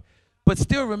said, but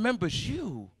still remembers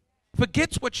you.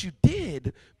 Forgets what you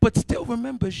did, but still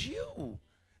remembers you.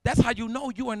 That's how you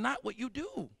know you are not what you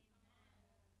do.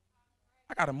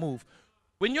 I gotta move.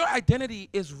 When your identity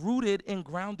is rooted and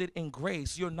grounded in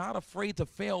grace, you're not afraid to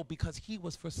fail because he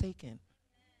was forsaken.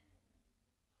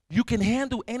 You can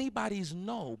handle anybody's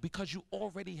no because you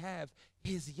already have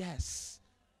his yes.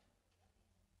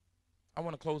 I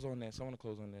want to close on this. I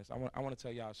want to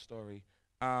tell y'all a story.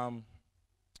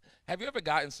 Have you ever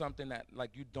gotten something that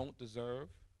like you don't deserve?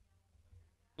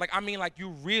 Like you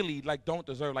really don't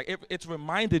deserve. Like it's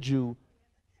reminded you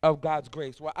of God's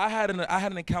grace. Well, I had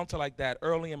an encounter like that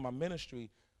early in my ministry.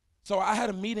 So I had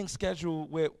a meeting scheduled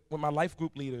with my life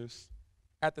group leaders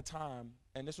at the time,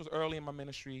 and this was early in my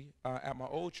ministry at my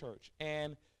old church.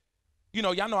 And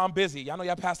y'all know I'm busy. Y'all know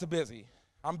y'all pastor busy.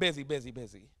 I'm busy.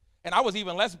 And I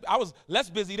was less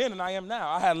busy then than I am now.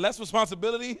 I had less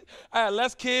responsibility. I had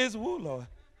less kids. Woo, Lord.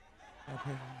 Y'all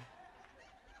pray for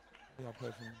me. Y'all pray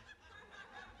for me.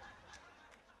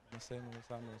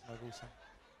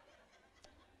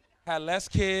 Had less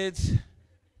kids,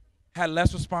 had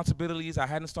less responsibilities. I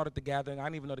hadn't started the gathering. I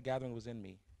didn't even know the gathering was in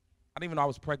me. I didn't even know I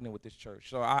was pregnant with this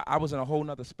church. So I was in a whole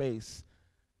nother space.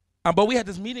 But we had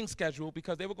this meeting scheduled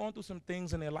because they were going through some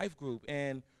things in their life group.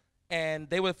 And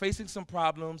they were facing some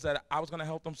problems that I was going to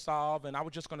help them solve, and I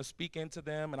was just going to speak into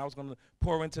them, and I was going to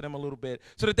pour into them a little bit.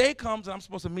 So the day comes, and I'm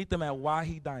supposed to meet them at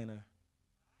Wahi Diner.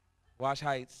 Wash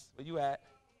Heights. Where you at?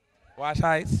 Wash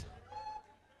Heights.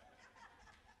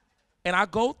 And I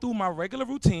go through my regular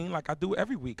routine like I do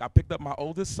every week. I picked up my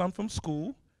oldest son from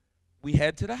school. We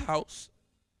head to the house.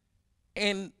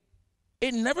 And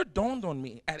it never dawned on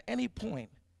me at any point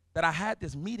that I had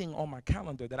this meeting on my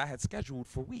calendar that I had scheduled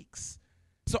for weeks.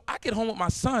 So I get home with my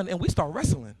son, and we start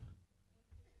wrestling.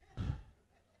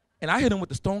 And I hit him with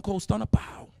the Stone Cold Stunner,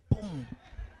 pow, boom.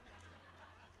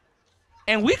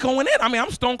 And we going in.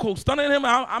 I'm Stone Cold Stunning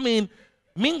him.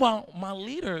 Meanwhile, my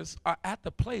leaders are at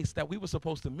the place that we were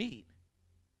supposed to meet.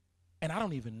 And I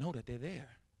don't even know that they're there.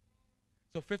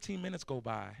 So 15 minutes go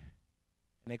by,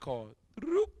 and they call,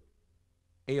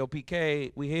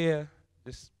 AOPK, we here.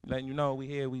 Just letting you know we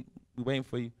here. We waiting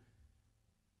for you.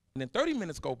 And then 30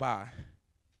 minutes go by.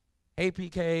 Hey,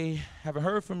 PK, haven't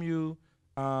heard from you.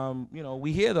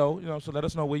 We here though, so let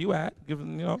us know where you at.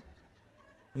 Y'all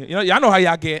know how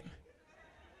y'all get.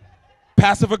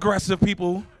 Passive aggressive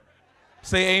people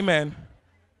say amen.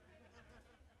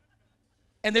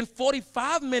 And then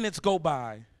 45 minutes go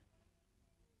by.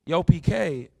 Yo,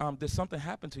 PK, did something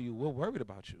happen to you? We're worried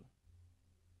about you.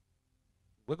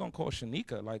 We're going to call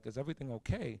Shanika. Like, is everything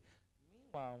okay?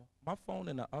 Meanwhile, my phone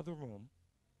in the other room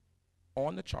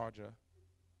on the charger,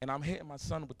 and I'm hitting my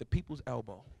son with the people's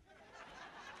elbow.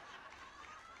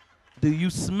 Do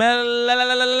you smell?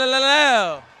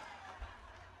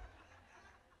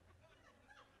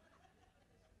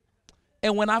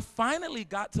 And when I finally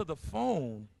got to the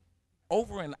phone,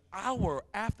 over an hour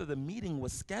after the meeting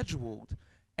was scheduled,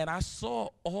 and I saw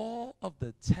all of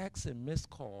the texts and missed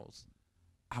calls,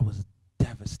 I was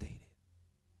devastated.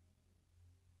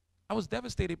 I was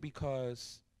devastated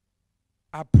because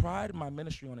I pride my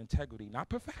ministry on integrity, not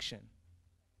perfection,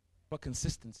 but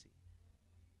consistency.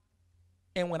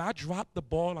 And when I dropped the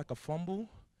ball like a fumble,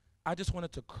 I just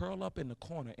wanted to curl up in the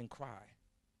corner and cry.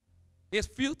 There's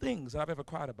few things that I've ever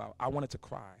cried about. I wanted to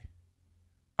cry.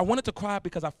 I wanted to cry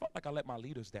because I felt like I let my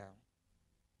leaders down.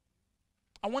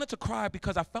 I wanted to cry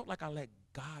because I felt like I let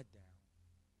God down.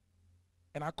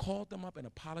 And I called them up and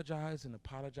apologized and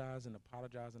apologized and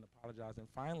apologized and apologized. And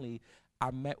finally,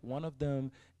 I met one of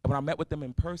them. When I met with them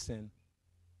in person,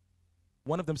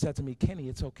 one of them said to me, Kenny,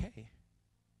 it's okay.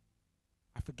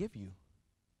 I forgive you.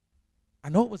 I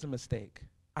know it was a mistake.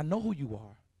 I know who you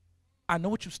are. I know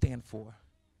what you stand for.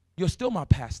 You're still my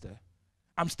pastor.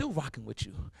 I'm still rocking with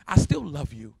you. I still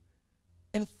love you.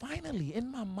 And finally,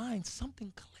 in my mind,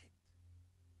 something clicked.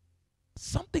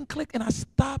 Something clicked, and I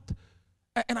stopped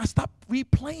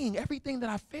replaying everything that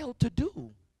I failed to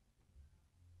do.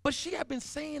 But she had been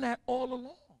saying that all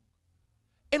along.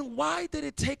 And why did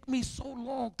it take me so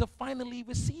long to finally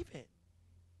receive it?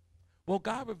 Well,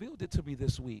 God revealed it to me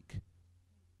this week.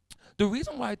 The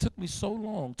reason why it took me so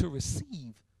long to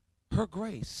receive her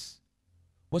grace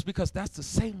was because that's the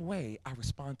same way I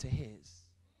respond to his.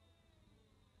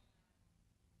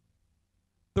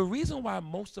 The reason why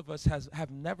most of us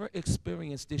have never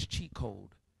experienced this cheat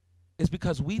code is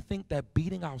because we think that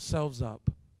beating ourselves up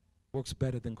works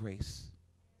better than grace.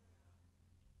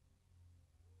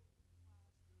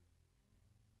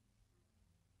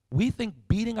 We think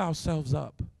beating ourselves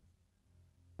up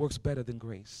works better than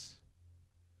grace.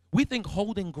 We think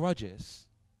holding grudges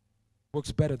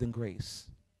works better than grace.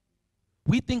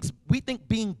 We think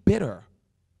being bitter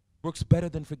works better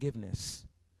than forgiveness.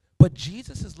 But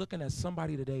Jesus is looking at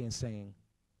somebody today and saying,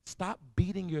 stop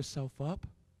beating yourself up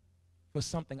for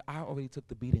something I already took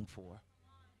the beating for.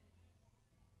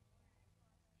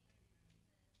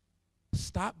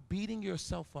 Stop beating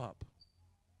yourself up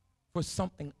for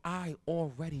something I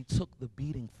already took the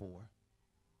beating for.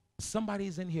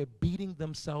 Somebody's in here beating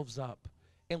themselves up.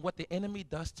 And what the enemy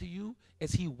does to you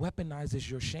is he weaponizes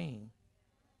your shame.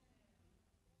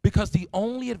 Because the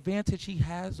only advantage he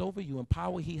has over you and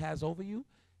power he has over you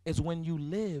is when you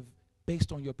live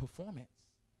based on your performance.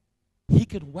 He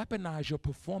could weaponize your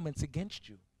performance against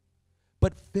you.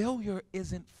 But failure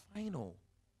isn't final.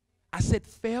 I said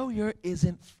failure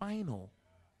isn't final.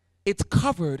 It's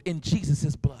covered in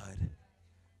Jesus' blood.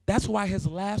 That's why his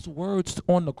last words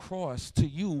on the cross to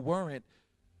you weren't,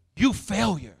 you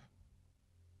failure.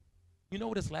 You know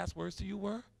what his last words to you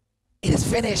were? It is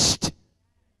finished.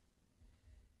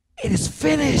 It is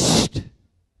finished.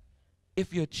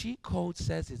 If your cheat code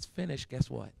says it's finished, guess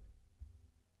what?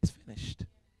 It's finished.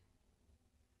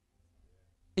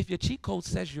 If your cheat code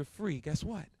says you're free, guess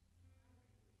what?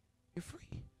 You're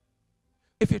free.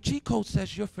 If your cheat code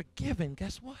says you're forgiven,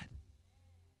 guess what?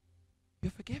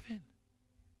 You're forgiven.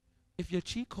 If your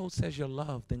cheat code says you're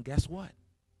loved, then guess what?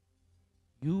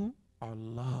 You are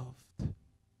loved.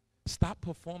 Stop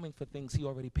performing for things he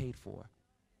already paid for.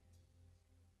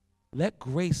 Let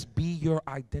grace be your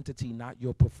identity, not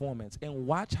your performance. And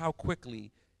watch how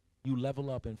quickly you level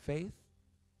up in faith,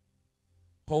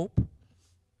 hope,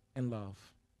 and love.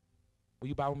 Will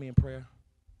you bow with me in prayer?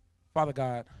 Father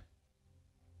God,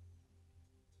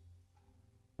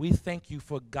 we thank you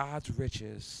for God's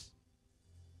riches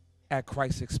at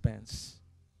Christ's expense.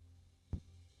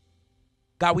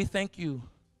 God, we thank you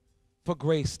for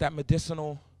grace, that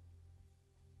medicinal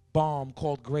balm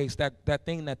called grace, that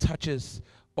thing that touches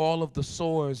all of the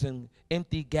sores and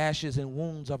empty gashes and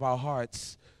wounds of our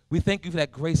hearts. We thank you for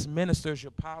that grace ministers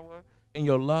your power and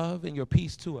your love and your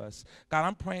peace to us. God,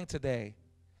 I'm praying today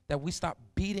that we stop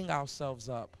beating ourselves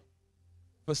up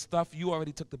for stuff you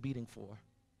already took the beating for.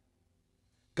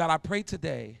 God, I pray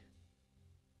today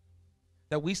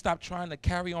that we stop trying to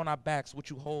carry on our backs what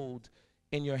you hold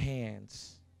in your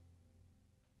hands.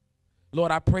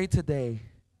 Lord, I pray today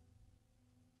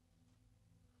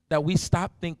that we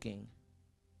stop thinking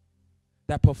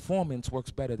that performance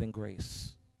works better than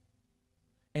grace.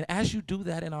 And as you do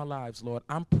that in our lives, Lord,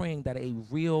 I'm praying that a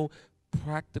real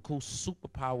practical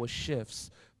superpower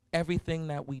shifts everything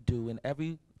that we do and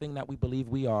everything that we believe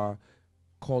we are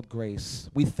called grace.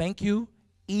 We thank you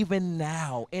even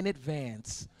now in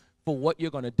advance for what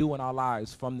you're going to do in our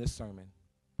lives from this sermon.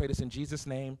 Pray this in Jesus'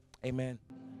 name. Amen.